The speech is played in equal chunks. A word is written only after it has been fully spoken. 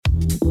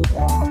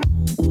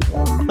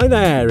Hi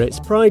there, it's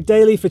Pride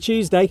Daily for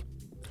Tuesday.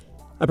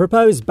 A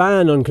proposed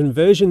ban on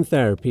conversion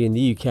therapy in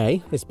the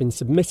UK has been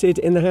submitted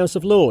in the House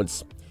of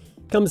Lords.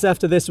 Comes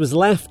after this was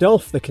left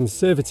off the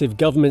Conservative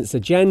government's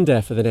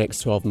agenda for the next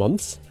 12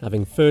 months,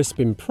 having first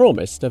been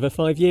promised over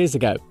 5 years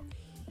ago.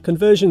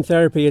 Conversion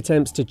therapy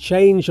attempts to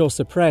change or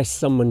suppress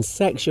someone's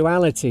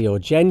sexuality or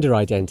gender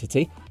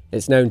identity.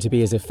 It's known to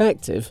be as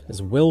effective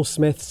as Will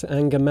Smith's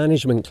anger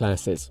management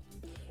classes.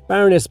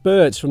 Baroness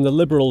Burt from the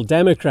Liberal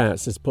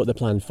Democrats has put the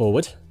plan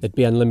forward. There'd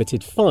be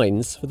unlimited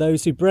fines for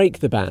those who break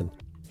the ban.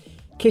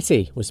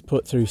 Kitty was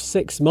put through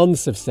 6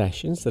 months of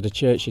sessions at a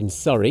church in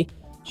Surrey.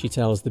 She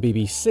tells the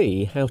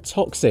BBC how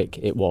toxic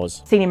it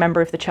was. A senior member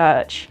of the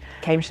church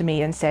came to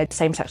me and said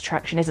same-sex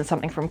attraction isn't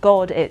something from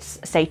God, it's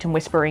Satan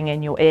whispering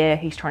in your ear.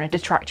 He's trying to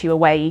distract you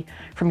away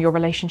from your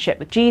relationship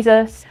with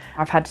Jesus.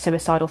 I've had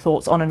suicidal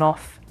thoughts on and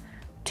off,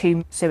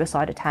 2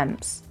 suicide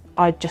attempts.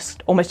 I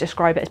just almost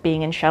describe it as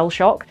being in shell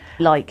shock,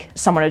 like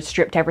someone had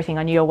stripped everything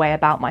I knew away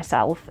about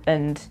myself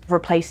and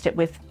replaced it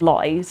with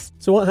lies.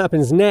 So what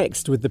happens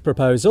next with the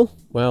proposal?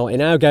 Well, it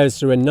now goes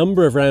through a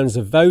number of rounds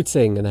of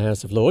voting in the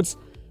House of Lords.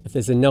 If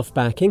there's enough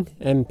backing,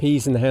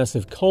 MPs in the House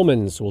of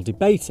Commons will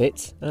debate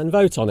it and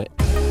vote on it.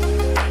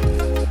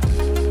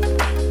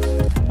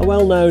 A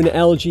well-known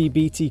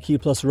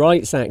LGBTQ+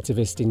 rights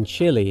activist in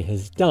Chile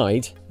has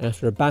died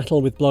after a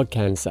battle with blood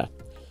cancer.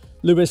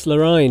 Luis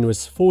Larraín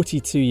was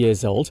 42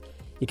 years old.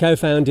 He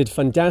co-founded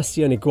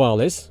Fundación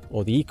Iguales,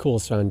 or the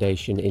Equals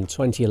Foundation, in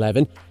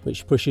 2011,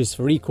 which pushes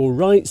for equal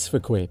rights for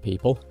queer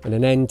people and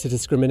an end to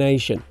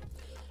discrimination.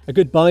 A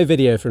goodbye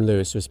video from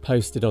Luis was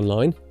posted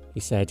online. He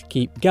said,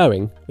 "Keep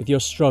going with your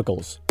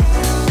struggles."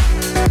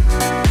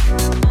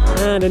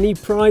 And a new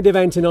Pride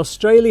event in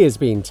Australia is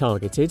being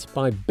targeted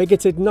by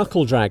bigoted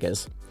knuckle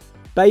draggers.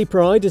 Bay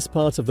Pride is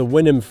part of the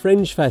Wynnum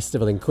Fringe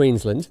Festival in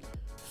Queensland.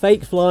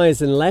 Fake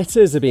flyers and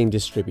letters are being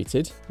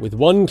distributed, with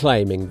one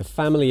claiming the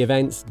family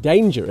event's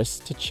dangerous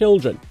to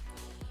children.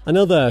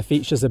 Another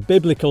features a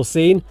biblical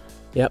scene,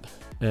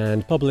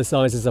 and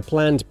publicises a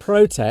planned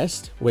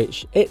protest,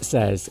 which it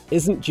says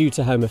isn't due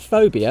to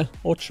homophobia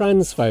or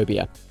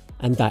transphobia.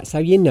 And that's how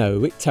you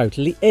know it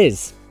totally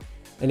is.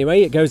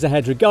 Anyway, it goes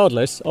ahead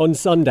regardless on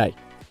Sunday.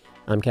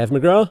 I'm Kev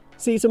McGrath.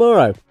 See you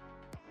tomorrow.